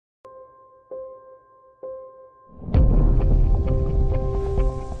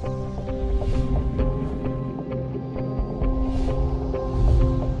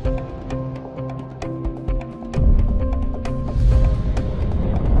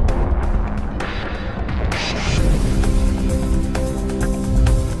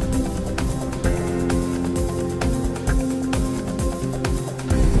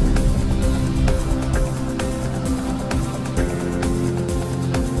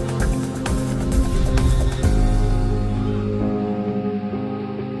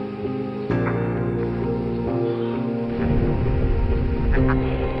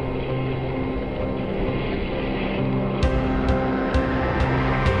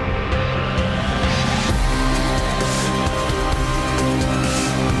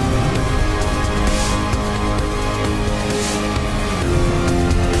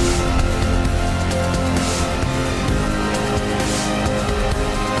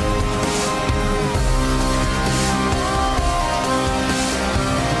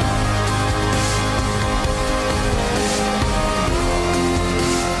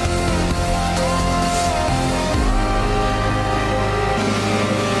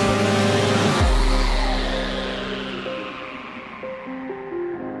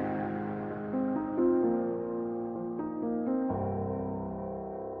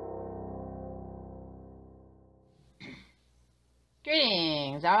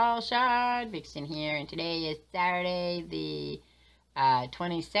Greetings, all Shardvixen here, and today is Saturday, the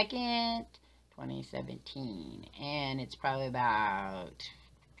 22nd, 2017, and it's probably about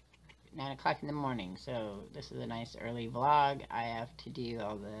 9 o'clock in the morning, so this is a nice early vlog. I have to do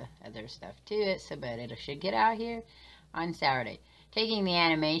all the other stuff to it, but it should get out here on Saturday. Taking the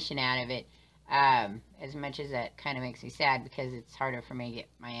animation out of it, as much as that kind of makes me sad because it's harder for me to get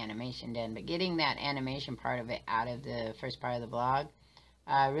my animation done, but getting that animation part of it out of the first part of the vlog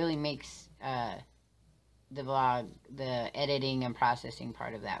really makes the vlog, the editing and processing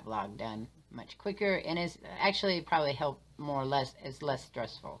part of that vlog done much quicker, and is actually probably it's less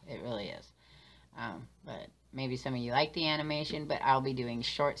stressful. It really is. But maybe some of you like the animation, but I'll be doing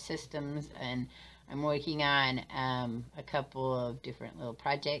short systems, and I'm working on a couple of different little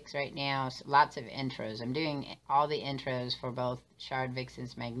projects right now. So lots of intros. I'm doing all the intros for both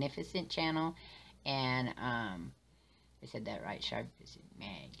Shardvixen's Magnificent channel and I said that right, Shardvixen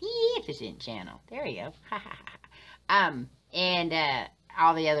Magnificent channel. There we go. And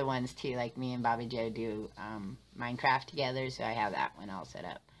all the other ones too, like me and Bobby Joe do Minecraft together, so I have that one all set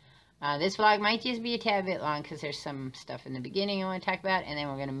up. This vlog might just be a tad bit long because there's some stuff in the beginning I want to talk about, and then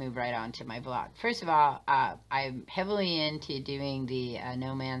we're going to move right on to my vlog. First of all, I'm heavily into doing the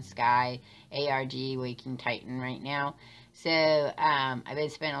No Man's Sky ARG Waking Titan right now. So I've been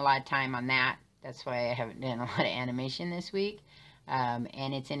spending a lot of time on that. That's why I haven't done a lot of animation this week.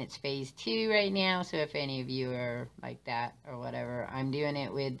 And it's in its phase 2 right now, so if any of you are like that or whatever, I'm doing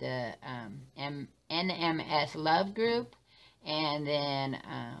it with the NMS Love group, and then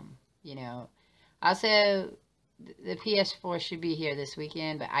you know, also the PS4 should be here this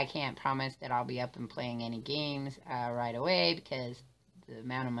weekend, but I can't promise that I'll be up and playing any games right away because the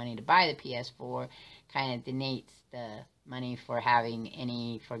amount of money to buy the PS4 kind of denates the money for having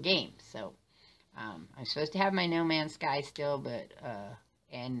any for games. So I'm supposed to have my No Man's Sky still, but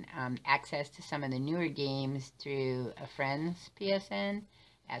and access to some of the newer games through a friend's PSN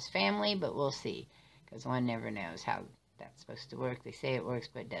as family, but we'll see because one never knows how that's supposed to work. They say it works,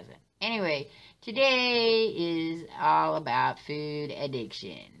 but it doesn't. Anyway, today is all about food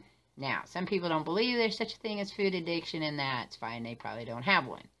addiction. Now, some people don't believe there's such a thing as food addiction, and that's fine. They probably don't have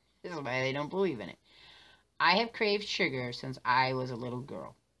one. This is why they don't believe in it. I have craved sugar since I was a little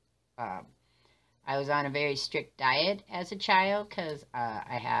girl. I was on a very strict diet as a child because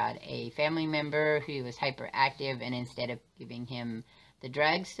I had a family member who was hyperactive, and instead of giving him the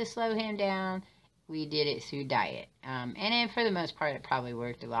drugs to slow him down, we did it through diet. And then for the most part, it probably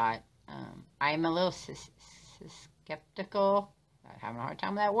worked a lot. I'm a little skeptical. I'm having a hard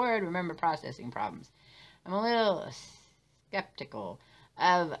time with that word. Remember, processing problems. I'm a little skeptical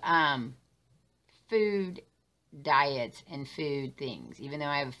of food diets and food things. Even though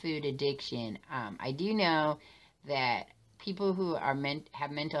I have a food addiction, I do know that people who are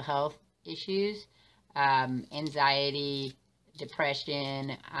have mental health issues, anxiety,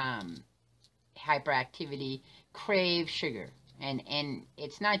 depression, hyperactivity, crave sugar, and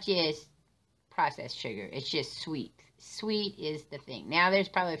it's not just processed sugar, it's just sweet. Sweet is the thing. Now there's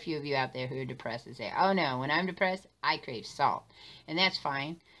probably a few of you out there who are depressed and say, oh no, when I'm depressed I crave salt, and that's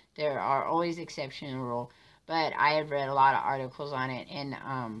fine. There are always exceptions to the rule, but I have read a lot of articles on it, and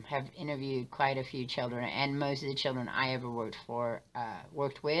have interviewed quite a few children, and most of the children I ever worked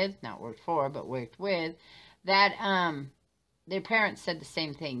with, that their parents said the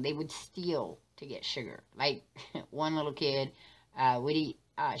same thing. They would steal to get sugar. Like one little kid would eat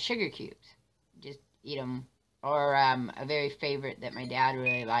sugar cubes, just eat them. Or a very favorite that my dad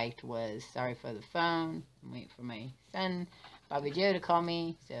really liked was Sorry for the Phone. I'm waiting for my son, Bobby Joe, to call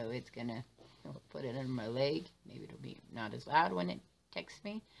me, so it's gonna put it under my leg. Maybe it'll be not as loud when it texts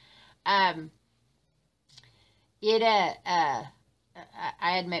me. I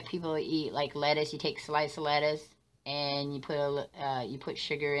had met people who eat like lettuce. You take a slice of lettuce and you put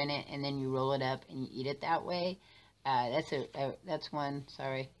sugar in it, and then you roll it up and you eat it that way. That's one.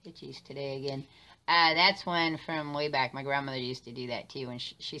 Sorry, itchies today again. That's one from way back. My grandmother used to do that too, and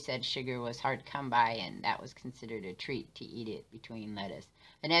she said sugar was hard to come by, and that was considered a treat to eat it between lettuce.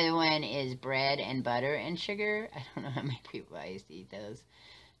 Another one is bread and butter and sugar. I don't know how many people I used to eat those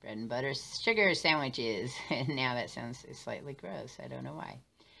bread and butter sugar sandwiches, and now that sounds slightly gross. I don't know why.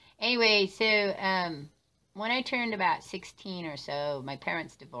 Anyway, so when I turned about 16 or so, my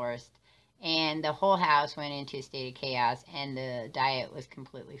parents divorced, and the whole house went into a state of chaos, and the diet was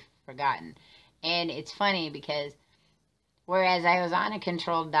completely forgotten. And it's funny because whereas I was on a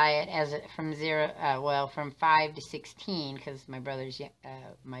controlled diet from 5 to 16, because my brother's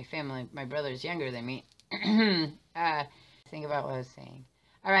younger than me. Think about what I was saying.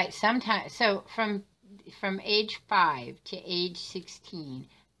 All right, so from from age 5 to age 16,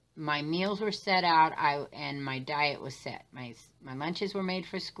 my meals were set out, and my diet was set. My lunches were made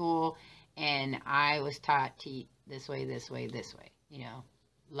for school, and I was taught to eat this way, this way, this way. You know,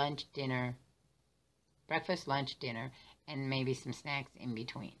 lunch, dinner, breakfast, lunch, dinner, and maybe some snacks in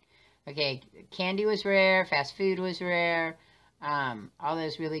between. Okay, candy was rare, fast food was rare, all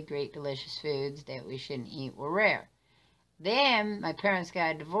those really great, delicious foods that we shouldn't eat were rare. Then my parents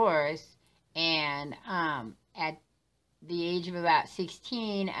got a divorce, and at the age of about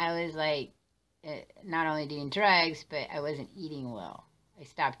 16, I was like, not only doing drugs, but I wasn't eating well. I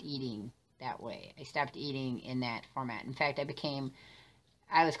stopped eating that way. I stopped eating in that format. In fact, I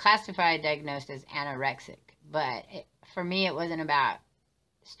was classified, diagnosed as anorexic. But for me, it wasn't about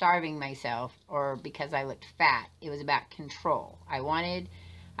starving myself or because I looked fat. It was about control. I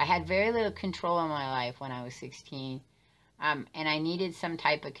had very little control in my life when I was 16. And I needed some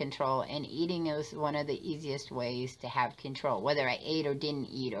type of control, and eating was one of the easiest ways to have control, whether I ate or didn't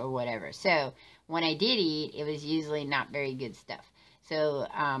eat or whatever. So when I did eat, it was usually not very good stuff. So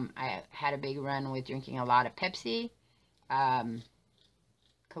I had a big run with drinking a lot of Pepsi.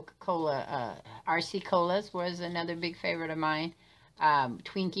 Coca-Cola, RC Colas was another big favorite of mine.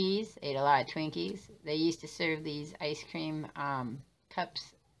 Twinkies, ate a lot of Twinkies. They used to serve these ice cream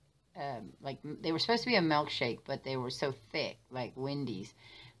cups. Like they were supposed to be a milkshake, but they were so thick, like Wendy's,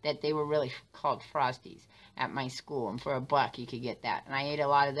 that they were really called Frosties at my school. And for $1, you could get that. And I ate a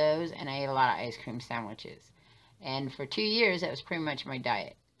lot of those, and I ate a lot of ice cream sandwiches. And for 2 years, that was pretty much my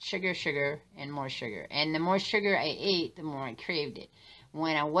diet. Sugar, sugar, and more sugar. And the more sugar I ate, the more I craved it.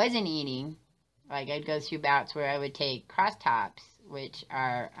 When I wasn't eating, like I'd go through bouts where I would take cross-tops, which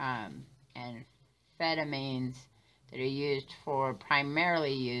are amphetamines that are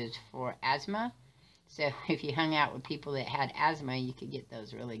primarily used for asthma. So if you hung out with people that had asthma, you could get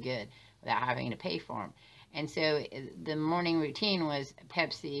those really good without having to pay for them. And so the morning routine was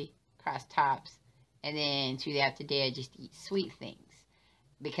Pepsi, cross tops, and then throughout the day I just eat sweet things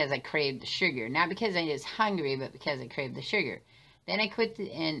because I craved the sugar. Not because I was hungry, but because I craved the sugar. Then I quit,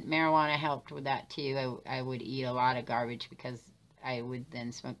 and marijuana helped with that too. I would eat a lot of garbage because I would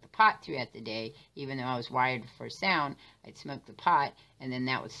then smoke the pot throughout the day. Even though I was wired for sound, I'd smoke the pot, and then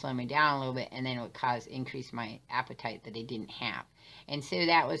that would slow me down a little bit, and then it would increase my appetite that I didn't have. And so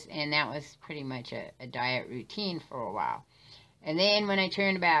that was pretty much a diet routine for a while. And then when I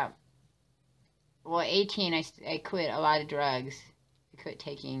turned about, 18, I quit a lot of drugs. I quit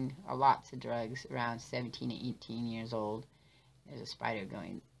taking lots of drugs around 17 and 18 years old. There's a spider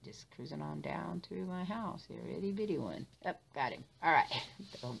just cruising on down through my house here, itty bitty one. Oh, got him. All right,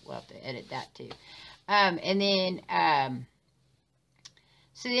 we'll have to edit that too. And then,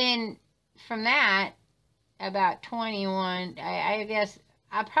 so then from that, about 21, I guess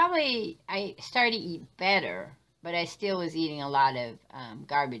I started to eat better, but I still was eating a lot of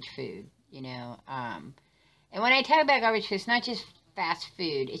garbage food, you know. And when I talk about garbage food, it's not just fast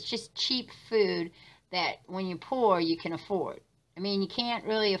food. It's just cheap food that when you're poor, you can afford. I mean, you can't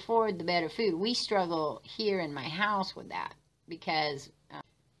really afford the better food. We struggle here in my house with that because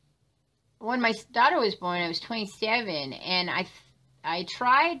when my daughter was born, I was 27, and I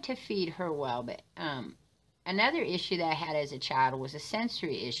tried to feed her well, but another issue that I had as a child was a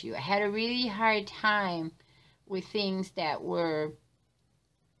sensory issue. I had a really hard time with things that were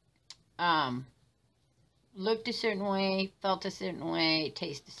looked a certain way, felt a certain way,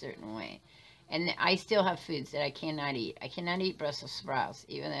 taste a certain way. And I still have foods that I cannot eat. I cannot eat Brussels sprouts,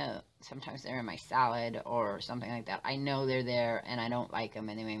 even though sometimes they're in my salad or something like that. I know they're there, and I don't like them,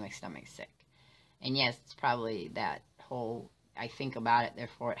 and they make my stomach sick. And yes, it's probably that whole, I think about it,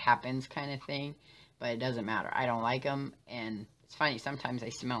 therefore it happens kind of thing. But it doesn't matter. I don't like them, and it's funny, sometimes I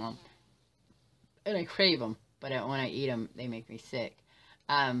smell them, and I crave them. But when I eat them, they make me sick.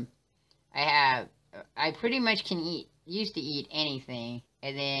 I pretty much used to eat anything,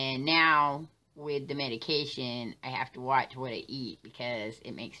 and then now, with the medication, I have to watch what I eat because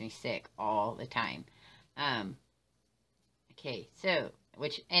it makes me sick all the time. Okay, so,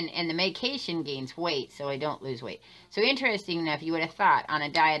 and the medication gains weight, so I don't lose weight. So interesting enough, you would have thought on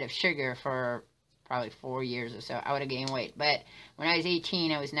a diet of sugar for probably 4 years or so, I would have gained weight. But when I was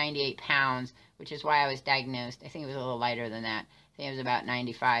 18, I was 98 pounds, which is why I was diagnosed. I think it was a little lighter than that. I think it was about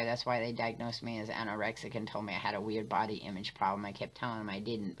 95. That's why they diagnosed me as anorexic and told me I had a weird body image problem. I kept telling them I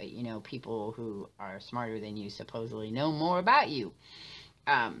didn't, but you know, people who are smarter than you supposedly know more about you.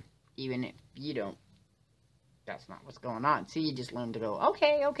 Even if you don't, that's not what's going on. So you just learn to go,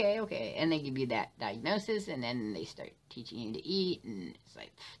 okay, okay, okay. And they give you that diagnosis, and then they start teaching you to eat, and it's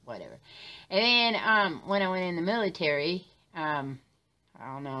like, whatever. And then when I went in the military, I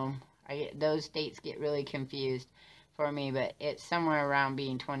don't know, Those dates get really confused for me, but it's somewhere around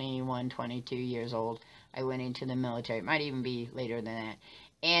being 21, 22 years old. I went into the military. It might even be later than that.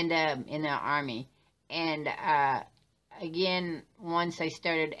 And in the Army. And again, once I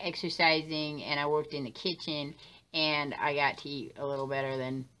started exercising and I worked in the kitchen, and I got to eat a little better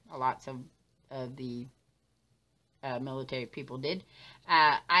than lots of the military people did.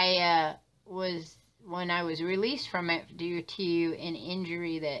 When I was released from it due to an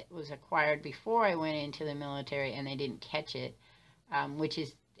injury that was acquired before I went into the military, and they didn't catch it, which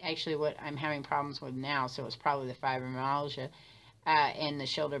is actually what I'm having problems with now. So it's probably the fibromyalgia and the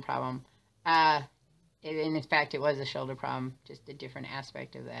shoulder problem. And in fact, it was a shoulder problem, just a different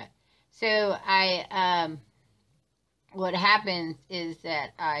aspect of that. So what happened is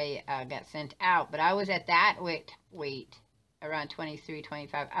that I got sent out, but I was at that weight around 23,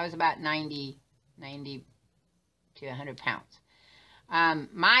 25. I was about 90 to 100 pounds.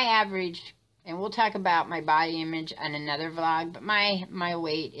 My average, and we'll talk about my body image on another vlog, but my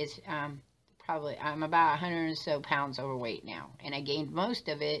weight is probably, I'm about 100 or so pounds overweight now, and I gained most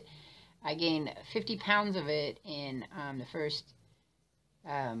of it. I gained 50 pounds of it in the first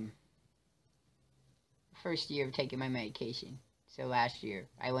year of taking my medication. So last year,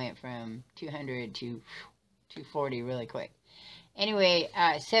 I went from 200 to 240 really quick. Anyway,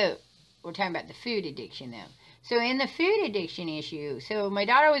 so we're talking about the food addiction now. So in the food addiction issue, so my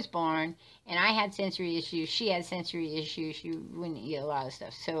daughter was born, and I had sensory issues. She had sensory issues. She wouldn't eat a lot of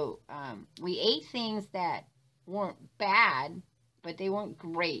stuff. So we ate things that weren't bad, but they weren't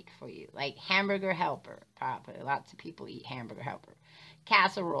great for you, like hamburger helper. Probably lots of people eat hamburger helper.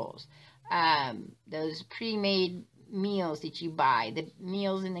 Casseroles, those pre-made meals that you buy, the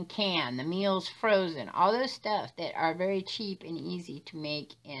meals in the can, the meals frozen, all those stuff that are very cheap and easy to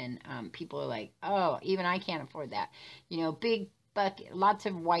make, and people are like, oh, even I can't afford that. You know, big bucket, lots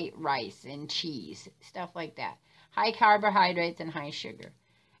of white rice and cheese, stuff like that. High carbohydrates and high sugar.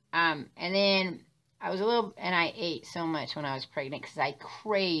 And then I ate so much when I was pregnant because I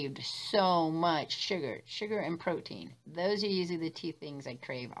craved so much sugar and protein. Those are usually the two things I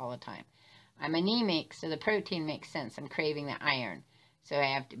crave all the time. I'm anemic, so the protein makes sense. I'm craving the iron. So I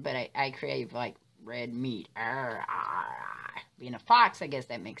have to, but I crave like red meat. Being a fox, I guess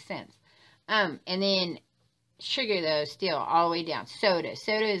that makes sense. And then sugar, though, still all the way down. Soda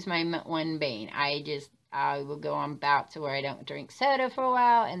is my one bane. I will go on bouts where I don't drink soda for a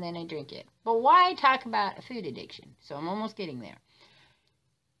while, and then I drink it. But why talk about a food addiction? So I'm almost getting there.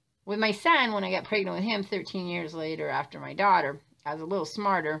 With my son, when I got pregnant with him 13 years later after my daughter, I was a little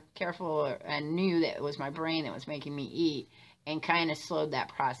smarter, careful, and knew that it was my brain that was making me eat, and kind of slowed that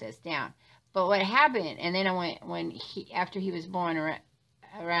process down. But what happened, and then after he was born,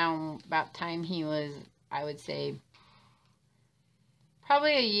 around about time he was, I would say,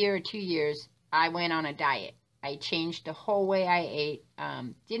 probably a year or 2 years, I went on a diet. I changed the whole way I ate.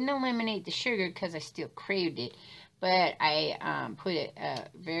 Didn't eliminate the sugar because I still craved it, but I put a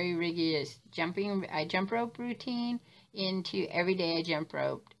very rigorous jump rope routine into every day. I jump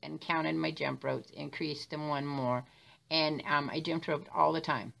roped and counted my jump ropes, increased them one more, and I jumped roped all the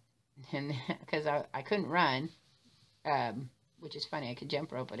time, and because I couldn't run, which is funny. I could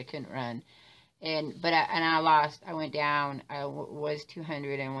jump rope, but I couldn't run. I went down. I was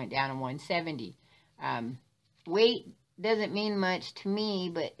 200 and went down to 170. Weight doesn't mean much to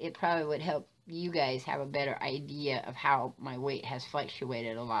me, but it probably would help you guys have a better idea of how my weight has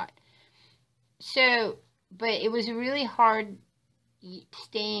fluctuated a lot. So, but it was really hard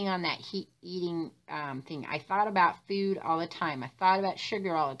staying on that eating thing. I thought about food all the time. I thought about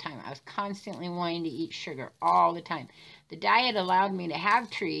sugar all the time. I was constantly wanting to eat sugar all the time. The diet allowed me to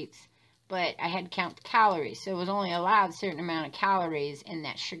have treats, but I had to count the calories. So it was only allowed a certain amount of calories in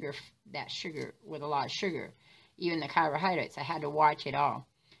that sugar with a lot of sugar. Even the carbohydrates, I had to watch it all.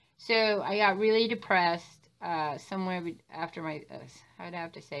 So I got really depressed somewhere after I'd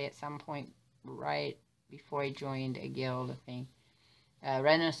have to say at some point right before I joined a guild, I think,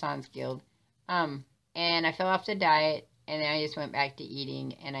 Renaissance Guild. And I fell off the diet, and then I just went back to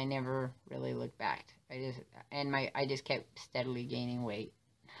eating, and I never really looked back. I just kept steadily gaining weight.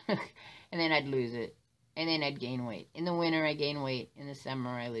 And then I'd lose it, and then I'd gain weight. In the winter, I gain weight. In the summer,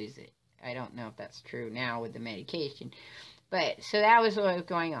 I lose it. I don't know if that's true now with the medication. But, so that was what was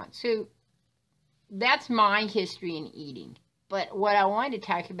going on. So, that's my history in eating. But what I wanted to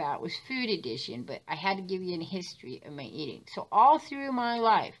talk about was food addiction, but I had to give you a history of my eating. So, all through my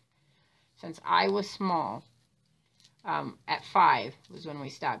life, since I was small, at 5 was when we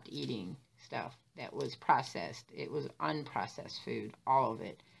stopped eating stuff that was processed. It was unprocessed food, all of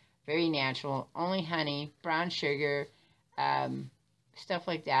it. Very natural, only honey, brown sugar, stuff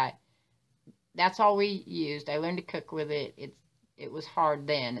like that. that's all we used. I learned to cook with it. It was hard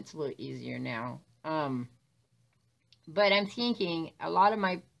then. It's a little easier now. But I'm thinking a lot of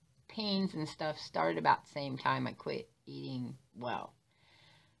my pains and stuff started about the same time I quit eating well.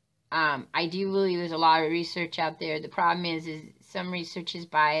 I do believe there's a lot of research out there. The problem is some research is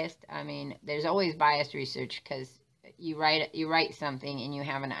biased. I mean, there's always biased research because you write something and you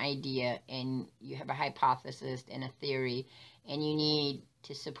have an idea and you have a hypothesis and a theory and you need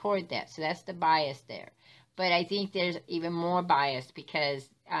to support that. So that's the bias there. But I think there's even more bias because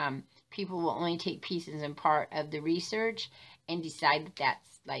people will only take pieces and part of the research and decide that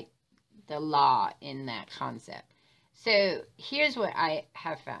that's like the law in that concept. So here's what I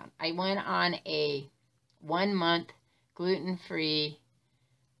have found. I went on a 1 month gluten-free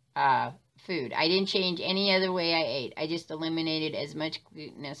food. I didn't change any other way I ate. I just eliminated as much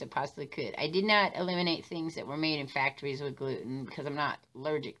gluten as I possibly could. I did not eliminate things that were made in factories with gluten because I'm not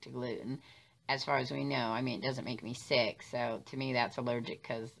allergic to gluten, as far as we know. I mean, it doesn't make me sick. So to me, that's allergic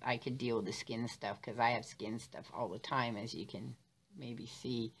because I could deal with the skin stuff because I have skin stuff all the time, as you can maybe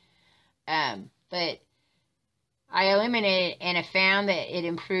see. But I eliminated it and I found that it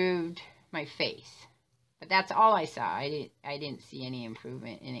improved my face. But that's all I saw. I didn't see any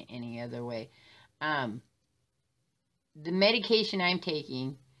improvement in it any other way. The medication I'm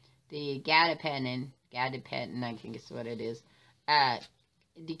taking, the gabapentin, I think it's what it is,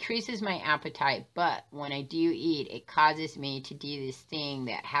 decreases my appetite, but when I do eat, it causes me to do this thing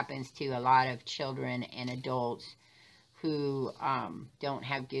that happens to a lot of children and adults who don't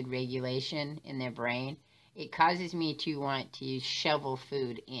have good regulation in their brain. It causes me to want to shovel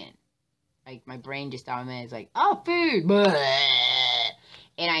food in. Like, my brain just automatically is like, oh, food! Blah!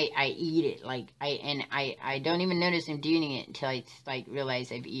 And I eat it. Like, I don't even notice I'm doing it until I, like,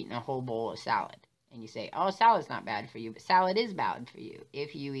 realize I've eaten a whole bowl of salad. And you say, oh, salad's not bad for you. But salad is bad for you.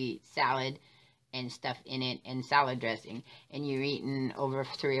 If you eat salad and stuff in it and salad dressing, and you're eating over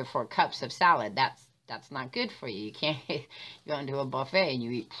 3 or 4 cups of salad, that's not good for you. You can't go into a buffet and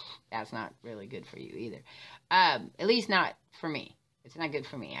you eat. That's not really good for you either. At least not for me. It's not good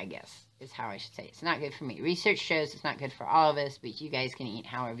for me, I guess, is how I should say it. It's not good for me. Research shows it's not good for all of us, but you guys can eat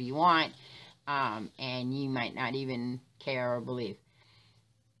however you want, and you might not even care or believe.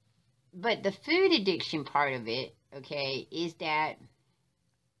 But the food addiction part of it, okay, is that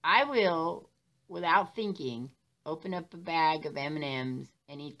I will, without thinking, open up a bag of M&Ms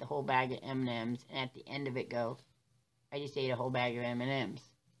and eat the whole bag of M&Ms, and at the end of it go, I just ate a whole bag of M&Ms.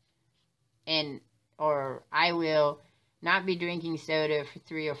 Or I will not be drinking soda for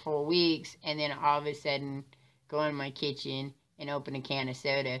 3 or 4 weeks, and then all of a sudden go in my kitchen and open a can of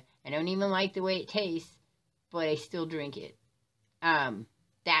soda. I don't even like the way it tastes, but I still drink it.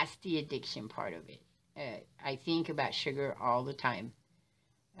 That's the addiction part of it. I think about sugar all the time.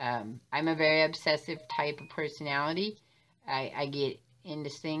 I'm a very obsessive type of personality. I get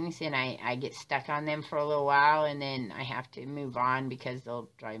into things and I get stuck on them for a little while, and then I have to move on because they'll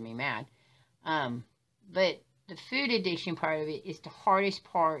drive me mad. But the food addiction part of it is the hardest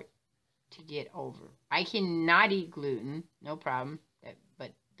part to get over. I cannot eat gluten, no problem,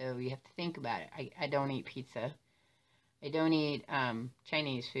 but though you have to think about it. I don't eat pizza. I don't eat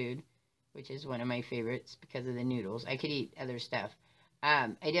Chinese food, which is one of my favorites because of the noodles. I could eat other stuff. A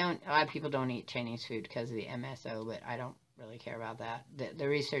lot of people don't eat Chinese food because of the MSO, but I don't really care about that. The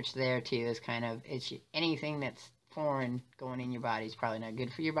research there too is kind of, it's anything that's foreign going in your body is probably not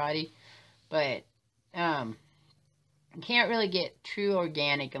good for your body. But you can't really get true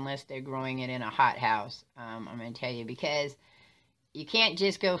organic unless they're growing it in a hot house. I'm going to tell you, because you can't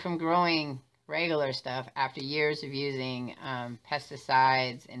just go from growing regular stuff after years of using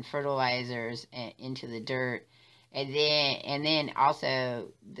pesticides and fertilizers into the dirt, and then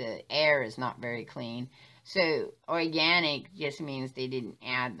also the air is not very clean. So organic just means they didn't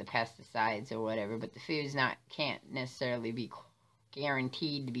add the pesticides or whatever, but the food's can't necessarily be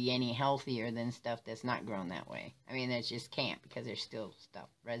guaranteed to be any healthier than stuff that's not grown that way. I mean, that just can't, because there's still stuff,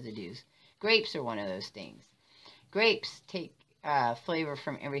 residues. Grapes are one of those things. Grapes take flavor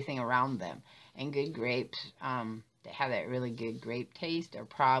from everything around them, and good grapes that have that really good grape taste are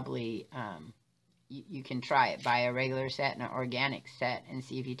probably, you can try it. Buy a regular set and an organic set and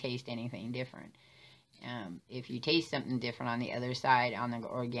see if you taste anything different. If you taste something different on the other side, on the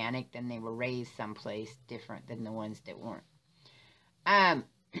organic, then they were raised someplace different than the ones that weren't.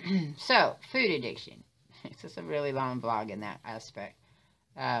 So, food addiction. It's just a really long blog in that aspect.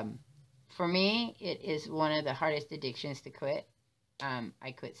 For me, it is one of the hardest addictions to quit.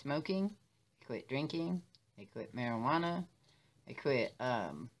 I quit smoking, I quit drinking, I quit marijuana, I quit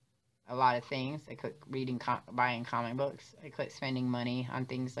a lot of things. I quit buying comic books, I quit spending money on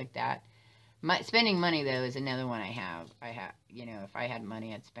things like that. Spending money, though, is another one I have. You know, if I had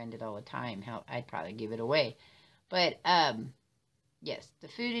money, I'd spend it all the time. Hell, I'd probably give it away. But, yes, the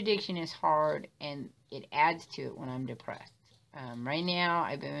food addiction is hard, and it adds to it when I'm depressed. Right now,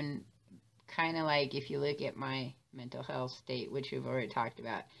 I've been kind of like, if you look at my mental health state, which we've already talked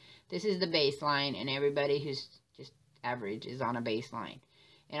about, this is the baseline, and everybody who's just average is on a baseline.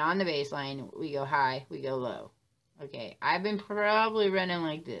 And on the baseline, we go high, we go low. Okay, I've been probably running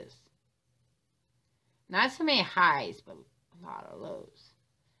like this. Not so many highs, but a lot of lows.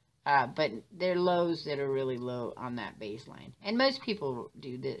 But they're lows that are really low on that baseline. And most people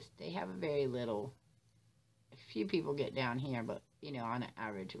do this. They have a very little, a few people get down here, but, you know, on an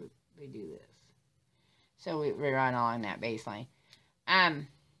average, we do this. So we run along that baseline.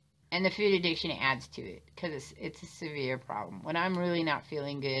 And the food addiction adds to it because it's a severe problem. When I'm really not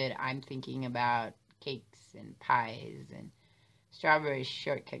feeling good, I'm thinking about cakes and pies and strawberry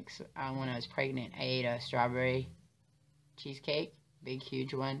shortcakes. When I was pregnant, I ate a strawberry cheesecake, big,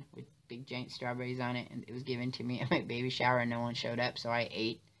 huge one with big, giant strawberries on it, and it was given to me at my baby shower, and no one showed up, so I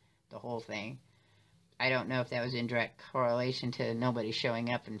ate the whole thing. I don't know if that was in direct correlation to nobody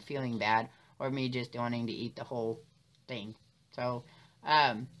showing up and feeling bad, or me just wanting to eat the whole thing. So,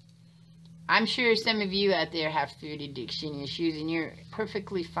 I'm sure some of you out there have food addiction issues, and you're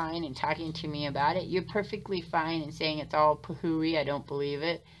perfectly fine in talking to me about it. You're perfectly fine in saying it's all poo-hooey. I don't believe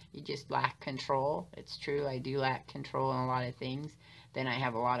it. You just lack control. It's true. I do lack control in a lot of things. Then I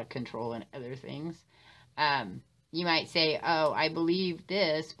have a lot of control in other things. You might say, oh, I believe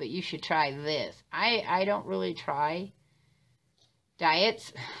this, but you should try this. I don't really try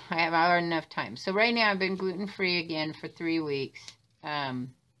diets. I have hard enough time. So right now I've been gluten-free again for 3 weeks.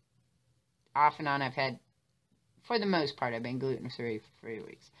 Off and on, I've had, for the most part, I've been gluten-free for 3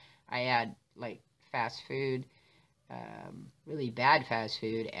 weeks. I had, like, fast food, really bad fast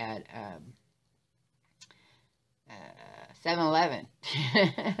food at 7-Eleven.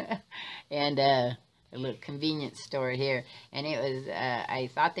 And a little convenience store here. And it was, I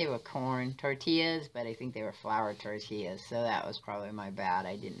thought they were corn tortillas, but I think they were flour tortillas. So that was probably my bad.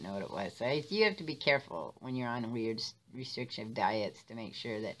 I didn't know what it was. So you have to be careful when you're on weird restrictive diets to make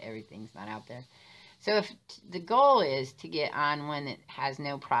sure that everything's not out there. So if the goal is to get on one that has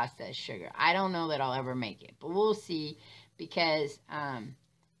no processed sugar, I don't know that I'll ever make it, but we'll see, because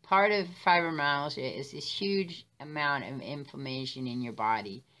part of fibromyalgia is this huge amount of inflammation in your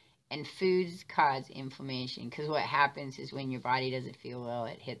body, and foods cause inflammation, because what happens is when your body doesn't feel well,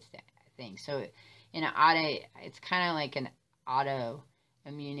 it hits that thing. So it's kind of like an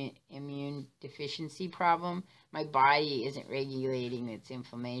immune deficiency problem. My body isn't regulating its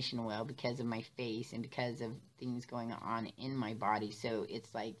inflammation well because of my face and because of things going on in my body. So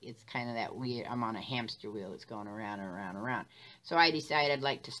it's like, it's kind of that weird, I'm on a hamster wheel. It's going around and around and around. So I decided I'd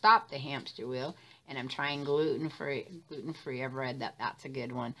like to stop the hamster wheel, and I'm trying gluten-free. I've read that that's a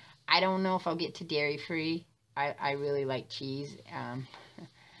good one. I don't know if I'll get to dairy-free. I really like cheese.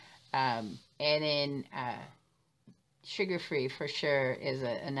 And then sugar-free for sure is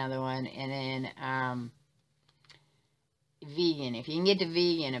another one. And then vegan. If you can get to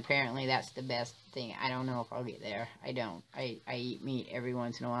vegan, apparently that's the best thing. I don't know if I'll get there. I don't. I eat meat every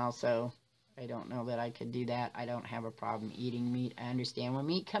once in a while, so I don't know that I could do that. I don't have a problem eating meat. I understand where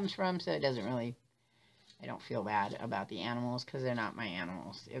meat comes from, so it doesn't really, I don't feel bad about the animals because they're not my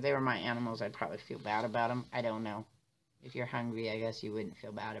animals. If they were my animals, I'd probably feel bad about them. I don't know. If you're hungry, I guess you wouldn't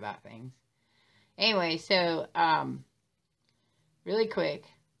feel bad about things. Anyway, so really quick.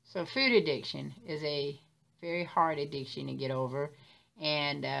 So food addiction is a very hard addiction to get over,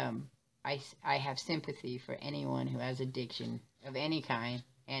 and I have sympathy for anyone who has addiction of any kind,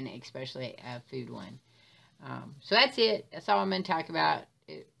 and especially a food one. So that's it. That's all I'm going to talk about.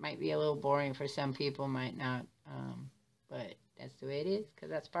 It might be a little boring for some people, might not, but that's the way it is,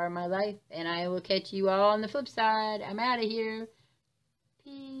 because that's part of my life, and I will catch you all on the flip side. I'm out of here.